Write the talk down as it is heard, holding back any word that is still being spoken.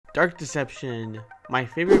Dark Deception, my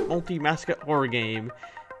favorite multi-mascot horror game.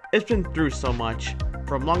 It's been through so much,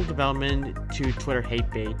 from long development to Twitter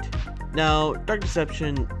hate bait. Now, Dark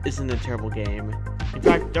Deception isn't a terrible game. In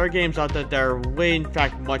fact, there are games out there that are way in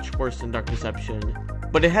fact much worse than Dark Deception,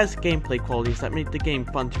 but it has gameplay qualities that make the game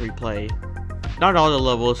fun to replay. Not all the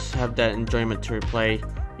levels have that enjoyment to replay.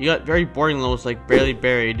 You got very boring levels like Barely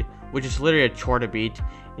Buried, which is literally a chore to beat,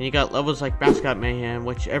 and you got levels like Mascot Mayhem,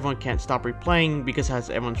 which everyone can't stop replaying because it has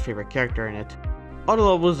everyone's favorite character in it. All the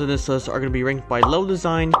levels in this list are going to be ranked by level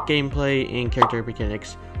design, gameplay, and character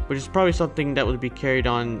mechanics, which is probably something that would be carried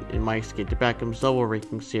on in my Escape to Backham's level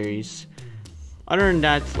ranking series. Other than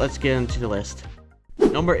that, let's get into the list.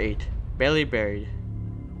 Number 8. Barely Buried.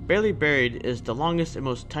 Barely Buried is the longest and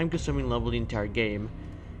most time-consuming level in the entire game.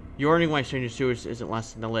 You're wondering why Stranger Sewers isn't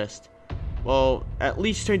last in the list. Well, at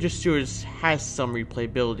least Stranger Sewers has some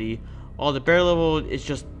replayability, while the Bear level is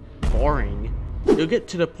just boring. You'll get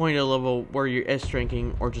to the point of the level where you're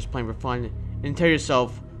S-ranking or just playing for fun and tell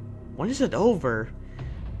yourself, when is it over?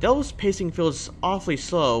 The level's pacing feels awfully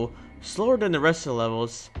slow, slower than the rest of the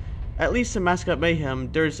levels. At least in Mascot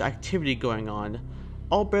Mayhem, there's activity going on.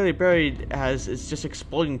 All Barely Buried has is just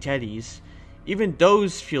exploding teddies. Even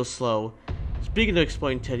those feel slow. Speaking of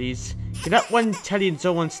exploding teddies, can that one teddy in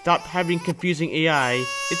Zone 1 stop having confusing AI?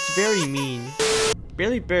 It's very mean.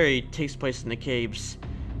 Barely Buried takes place in the caves,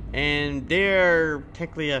 and they're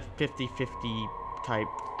technically a 50-50 type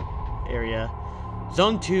area.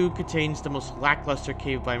 Zone 2 contains the most lackluster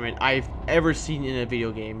cave environment I've ever seen in a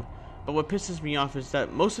video game. But what pisses me off is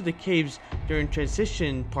that most of the caves during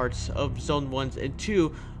transition parts of Zone 1 and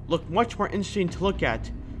 2 look much more interesting to look at.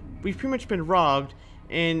 We've pretty much been robbed,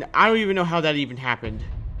 and I don't even know how that even happened.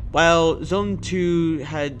 While Zone 2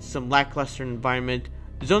 had some lackluster environment,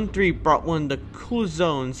 Zone 3 brought one of the coolest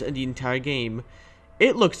zones in the entire game.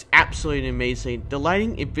 It looks absolutely amazing. The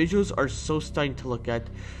lighting and visuals are so stunning to look at,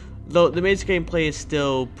 though the maze gameplay is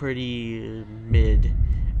still pretty mid.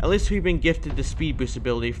 At least we've been gifted the speed boost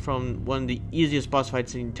ability from one of the easiest boss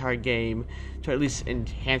fights in the entire game to at least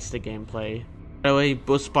enhance the gameplay. By the way,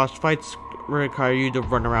 most boss fights require you to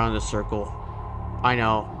run around in a circle. I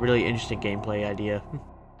know, really interesting gameplay idea.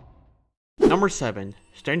 Number 7.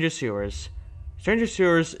 Stranger Sewers. Stranger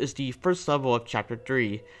Sewers is the first level of Chapter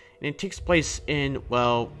 3, and it takes place in,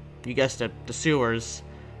 well, you guessed it, the sewers.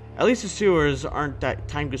 At least the sewers aren't that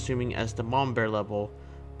time-consuming as the Mom Bear level,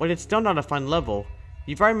 but it's still not a fun level.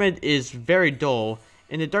 The environment is very dull,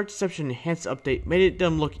 and the Dark Deception Enhanced update made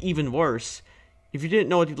them look even worse. If you didn't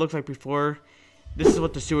know what they looked like before, this is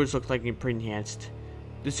what the sewers look like in pre-enhanced.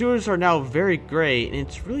 The sewers are now very gray, and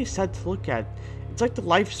it's really sad to look at. It's like the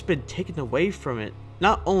life's been taken away from it.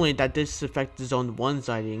 Not only that this affected Zone 1's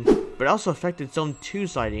lighting, but it also affected Zone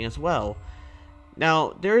 2's lighting as well.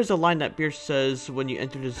 Now, there is a line that Beer says when you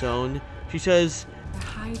enter the zone. She says,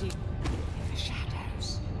 hiding in the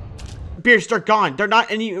shadows. Beers, they're gone. They're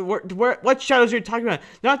not any. What shadows are you talking about?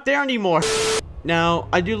 Not there anymore. Now,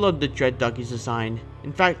 I do love the Dread Ducky's design.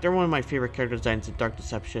 In fact, they're one of my favorite character designs in Dark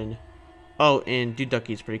Deception. Oh, and Dude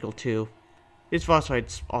Ducky's pretty cool too. His boss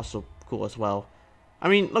fight's also cool as well. I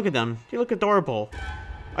mean, look at them. They look adorable.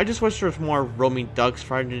 I just wish there was more roaming ducks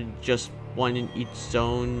rather than just one in each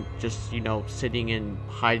zone, just, you know, sitting and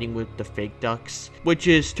hiding with the fake ducks. Which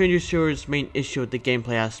is Stranger Sewers' main issue with the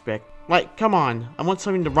gameplay aspect. Like, come on, I want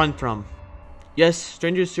something to run from. Yes,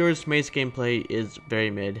 Stranger Sewers' maze gameplay is very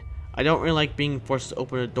mid. I don't really like being forced to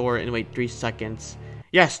open a door and wait 3 seconds.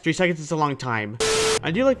 Yes, 3 seconds is a long time. I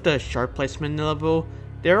do like the sharp placement in the level.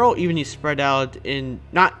 They're all evenly spread out and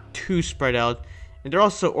not too spread out. And they're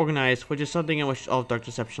also organized, which is something in which all Dark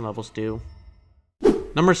Deception levels do.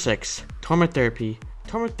 Number 6. Torment Therapy.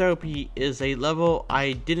 Torment Therapy is a level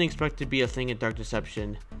I didn't expect to be a thing in Dark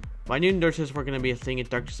Deception. I knew nurses were going to be a thing in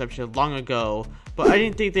Dark Deception long ago, but I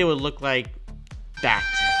didn't think they would look like that.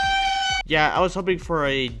 Yeah, I was hoping for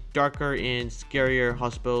a darker and scarier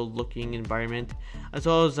hospital-looking environment, as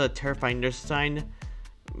well as a terrifying nurse design.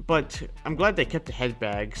 But I'm glad they kept the head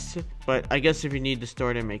bags. But I guess if you need the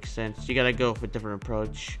story to make sense, you gotta go with a different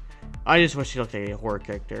approach. I just wish he looked like a horror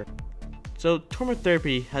character. So Torment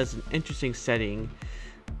Therapy has an interesting setting.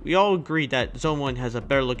 We all agree that Zone 1 has a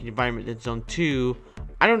better looking environment than Zone 2.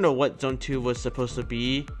 I don't know what Zone 2 was supposed to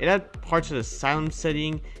be. It had parts of the asylum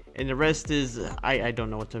setting, and the rest is, I don't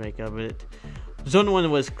know what to make of it. Zone 1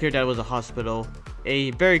 was cleared out as a hospital.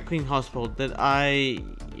 A very clean hospital that I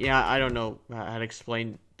don't know how to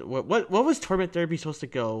explain. What was Torment Therapy supposed to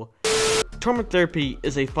go? Torment Therapy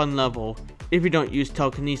is a fun level if you don't use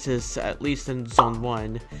telekinesis, at least in Zone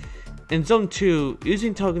 1. In Zone 2,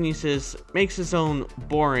 using telekinesis makes the zone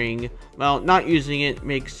boring, while not using it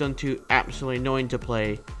makes Zone 2 absolutely annoying to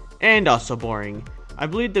play. and also boring. I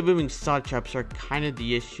believe the moving saw traps are kind of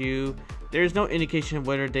the issue. There is no indication of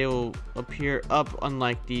whether they will appear up,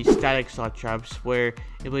 unlike the static saw traps where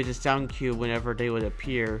it plays a sound cue whenever they would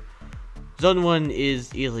appear. Zone 1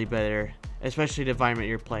 is easily better, especially the environment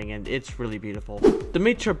you're playing in. It's really beautiful. The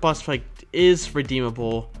Matriarch boss fight is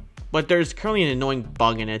redeemable, but there's currently an annoying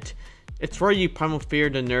bug in it. It's where you primal fear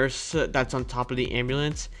the nurse that's on top of the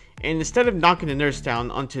ambulance, and instead of knocking the nurse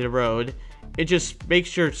down onto the road, it just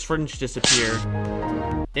makes your syringe disappear.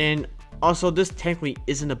 And also, this technically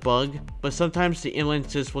isn't a bug, but sometimes the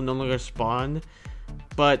ambulances will no longer spawn,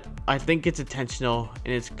 but I think it's intentional,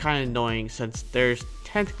 and it's kind of annoying since there's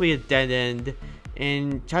technically a dead end,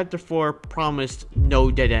 and Chapter 4 promised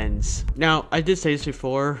no dead ends. Now, I did say this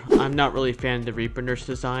before, I'm not really a fan of the Reaper nurse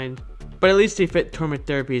design, but at least they fit Torment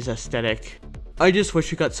Therapy's aesthetic. I just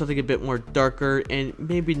wish we got something a bit more darker, and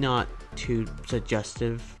maybe not too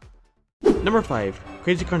suggestive. Number 5,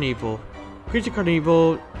 Crazy Carnevil. Crazy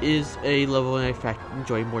Carnevil is a level I in fact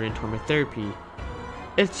enjoy more than Torment Therapy.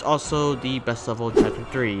 It's also the best level in Chapter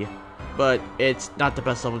 3, but it's not the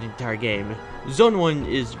best level in the entire game. Zone 1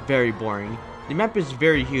 is very boring. The map is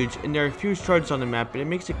very huge and there are a few shards on the map, and it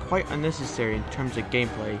makes it quite unnecessary in terms of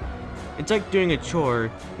gameplay. It's like doing a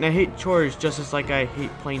chore, and I hate chores just as like I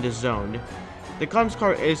hate playing the zone. The Clowns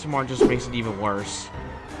Car ASMR just makes it even worse.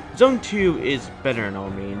 Zone 2 is better in all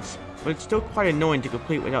means, but it's still quite annoying to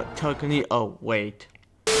complete without telekinesis. Oh wait.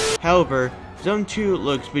 However, Zone 2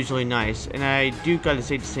 looks visually nice, and I do gotta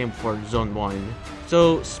say the same for Zone 1.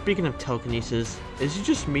 So, speaking of telekinesis, is it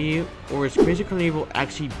just me, or is Crazy Carnevil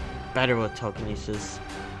actually better with telekinesis?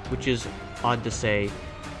 Which is odd to say,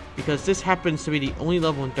 because this happens to be the only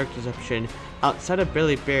level in Dark Deception, outside of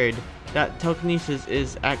Barely Buried, that telekinesis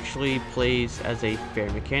is actually plays as a fair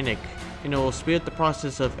mechanic. And it will speed up the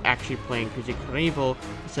process of actually playing Crazy Carnevil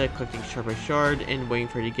instead of collecting shard by shard and waiting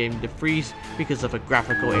for the game to freeze because of a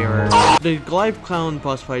graphical error. The Goliath Clown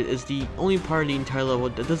boss fight is the only part of the entire level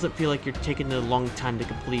that doesn't feel like you're taking a long time to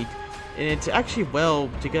complete, and it's actually well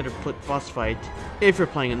together put boss fight. If you're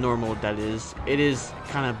playing a normal, that is. It is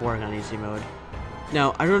kind of boring on easy mode.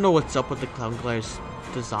 Now, I don't know what's up with the Clown Goliath's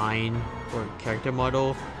design or character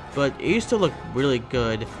model, but it used to look really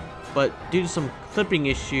good. But due to some clipping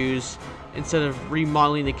issues, instead of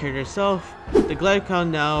remodeling the character itself, the Goliath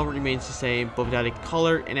Clown now remains the same, but without a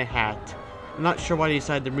collar and a hat. I'm not sure why they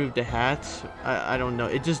decided to remove the hat. I don't know,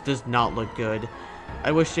 it just does not look good.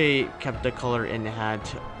 I wish they kept the collar and the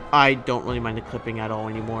hat. I don't really mind the clipping at all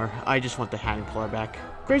anymore. I just want the hat and collar back.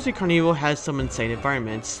 Crazy Carnevil has some insane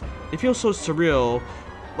environments. It feels so surreal,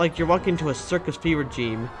 like you're walking into a circus fever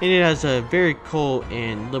dream, and it has a very cool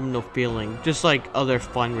and liminal feeling, just like other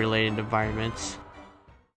fun related environments.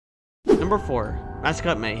 Number 4,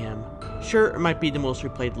 Mascot Mayhem. Sure, it might be the most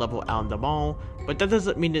replayed level out of them all, but that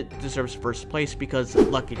doesn't mean it deserves first place because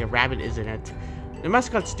Lucky the Rabbit is in it. The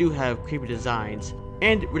mascots do have creepy designs,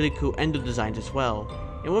 and really cool endo designs as well,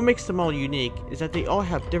 and what makes them all unique is that they all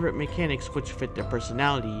have different mechanics which fit their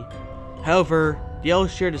personality. However, they all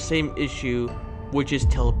share the same issue, which is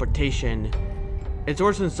teleportation. It's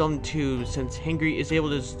worse in Zone 2 since Hangry is able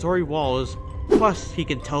to destroy walls, plus he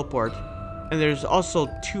can teleport. And there's also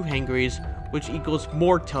 2 Hangrys, which equals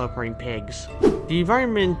more teleporting pigs. The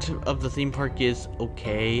environment of the theme park is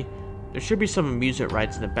okay. There should be some amusement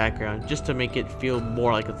rides in the background just to make it feel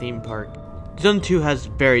more like a theme park. Zone 2 has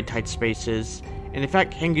very tight spaces, and in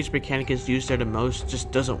fact Hangry's mechanic is used there the most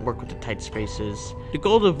just doesn't work with the tight spaces. The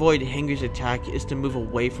goal to avoid Hangry's attack is to move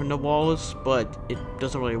away from the walls, but it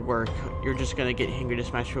doesn't really work. You're just gonna get Hangry to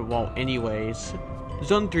smash through a wall anyways.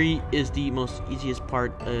 Zone 3 is the most easiest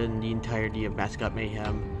part in the entirety of Mascot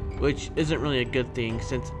Mayhem, which isn't really a good thing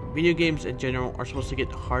since video games in general are supposed to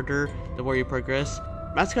get harder the more you progress.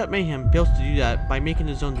 Mascot Mayhem fails to do that by making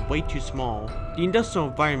the zones way too small. The industrial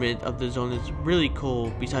environment of the zone is really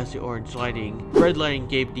cool besides the orange lighting. Red lighting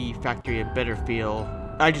gave the factory a better feel.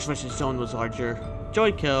 I just wish the zone was larger.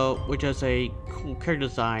 Joykill, which has a cool character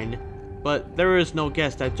design, but there is no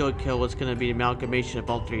guess that Joykill was going to be an amalgamation of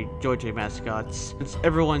all 3 Joy mascots, since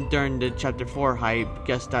everyone during the Chapter 4 hype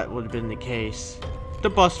guessed that would have been the case. The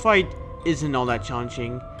boss fight isn't all that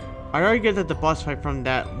challenging. I'd argue that the boss fight from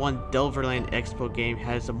that one Delverland Expo game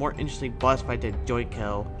has a more interesting boss fight than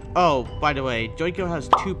Joykill. Oh, by the way, Joykill has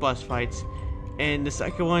 2 boss fights, and the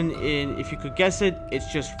second one, if you could guess it,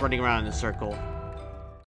 it's just running around in a circle.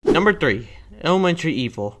 Number 3, Elementary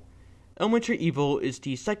Evil. Elementary Evil is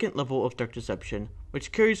the second level of Dark Deception,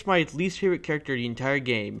 which carries my least favorite character in the entire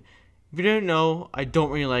game. If you don't know, I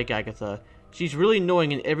don't really like Agatha. She's really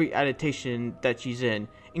annoying in every adaptation that she's in,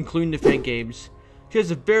 including the fan games. She has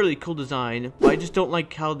a very cool design, but I just don't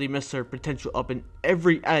like how they mess her potential up in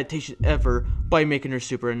every adaptation ever by making her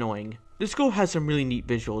super annoying. This school has some really neat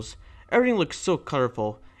visuals. Everything looks so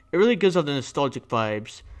colorful. It really gives out the nostalgic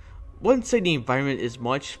vibes. Wouldn't say the environment is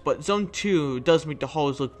much, but Zone 2 does make the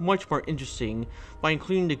halls look much more interesting by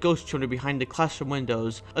including the ghost children behind the classroom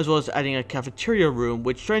windows, as well as adding a cafeteria room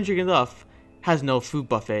which, strangely enough, has no food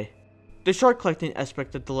buffet. The shard collecting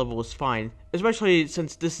aspect of the level is fine, especially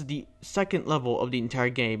since this is the second level of the entire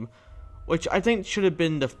game, which I think should have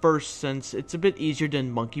been the first since it's a bit easier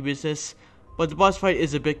than Monkey Business, but the boss fight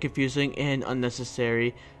is a bit confusing and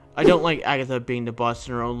unnecessary. I don't like Agatha being the boss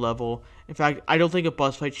in her own level. In fact, I don't think a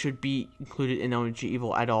boss fight should be included in OMG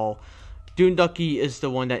Evil at all. Ducky is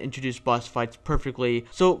the one that introduced boss fights perfectly,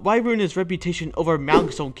 so why ruin his reputation over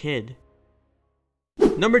Malik's own kid?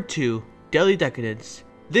 Number 2. Deadly Decadence.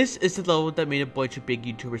 This is the level that made a bunch of big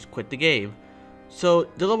YouTubers quit the game. So,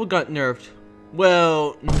 the level got nerfed.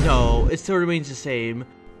 Well, no, it still remains the same,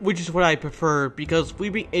 which is what I prefer because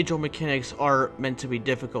Weeping Angel mechanics are meant to be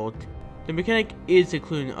difficult. The mechanic is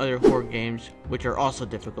included in other horror games, which are also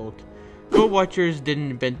difficult. Go Watchers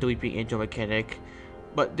didn't invent the Weeping Angel mechanic,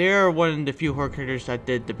 but they are one of the few horror characters that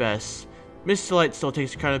did the best. Miss Delight still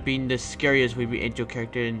takes kind of being the scariest Weeping Angel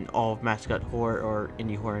character in all of Mascot horror or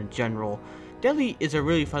indie horror in general. Deadly is a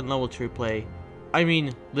really fun level to replay. I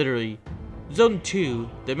mean, literally. Zone 2,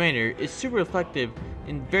 the manor, is super reflective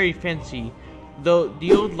and very fancy, though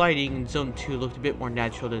the old lighting in Zone 2 looked a bit more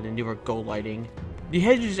natural than the newer gold lighting. The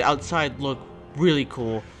hedges outside look really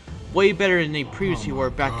cool, way better than they previously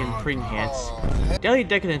were back in pre-enhanced. Deadly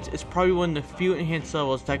Decadence is probably one of the few enhanced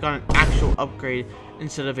levels that got an actual upgrade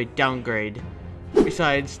instead of a downgrade,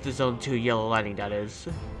 besides the Zone 2 yellow lighting that is.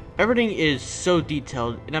 Everything is so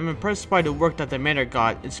detailed, and I'm impressed by the work that the manor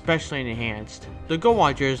got, especially in enhanced. The Go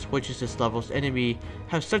Watchers, which is this level's enemy,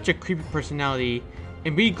 have such a creepy personality,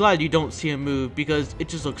 and be glad you don't see him move because it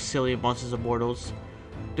just looks silly in Monsters of Mortals.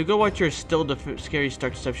 The Go Watcher is still the scariest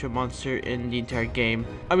Dark Deception monster in the entire game.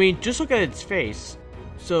 I mean, just look at its face.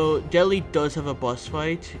 So, Deadly does have a boss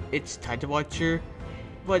fight, it's Titan Watcher,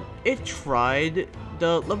 but it tried.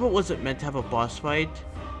 The level wasn't meant to have a boss fight.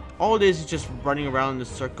 All it is just running around in the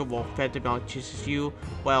circle while Phantom Mount chases you,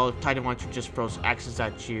 while Titan Watcher just throws axes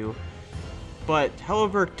at you. But,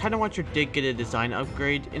 however, Titan Watcher did get a design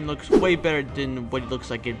upgrade and looks way better than what it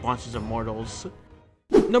looks like in Monsters of Mortals.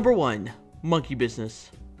 Number 1. Monkey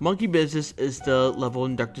Business. Monkey Business is the level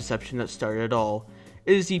in Dark Deception that started it all.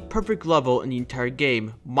 It is the perfect level in the entire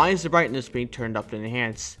game, minus the brightness being turned up and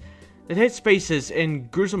enhanced. The tight spaces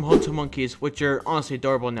and gruesome hotel monkeys, which are honestly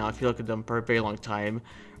adorable now if you look at them for a very long time,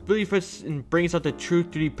 really fits and brings out the true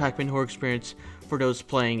 3D Pac-Man horror experience for those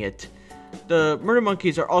playing it. The murder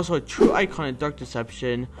monkeys are also a true icon in Dark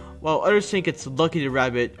Deception, while others think it's Lucky the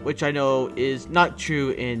Rabbit, which I know is not true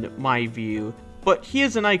in my view, but he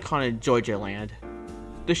is an icon in Georgia Land.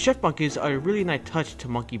 The chef monkeys are a really nice touch to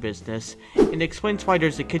Monkey Business, and it explains why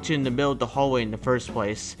there's a kitchen in the middle of the hallway in the first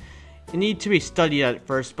place. It needed to be studied at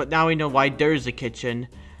first, but now we know why there is a kitchen.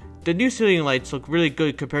 The new ceiling lights look really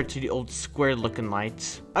good compared to the old square looking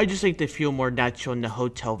lights. I just think they feel more natural in the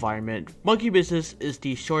hotel environment. Monkey Business is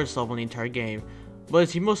the shortest level in the entire game, but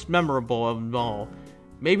it's the most memorable of them all.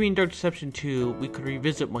 Maybe in Dark Deception 2 we could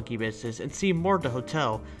revisit Monkey Business and see more of the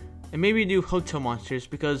hotel, and maybe new hotel monsters,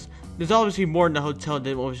 because there's obviously more in the hotel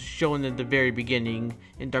than what was shown in the very beginning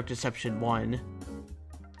in Dark Deception 1.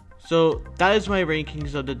 So that is my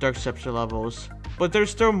rankings of the Dark Deception levels, but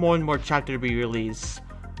there's still more and more chapter to be released.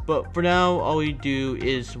 But for now, all we do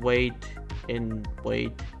is wait and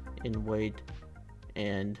wait and wait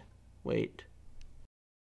and wait.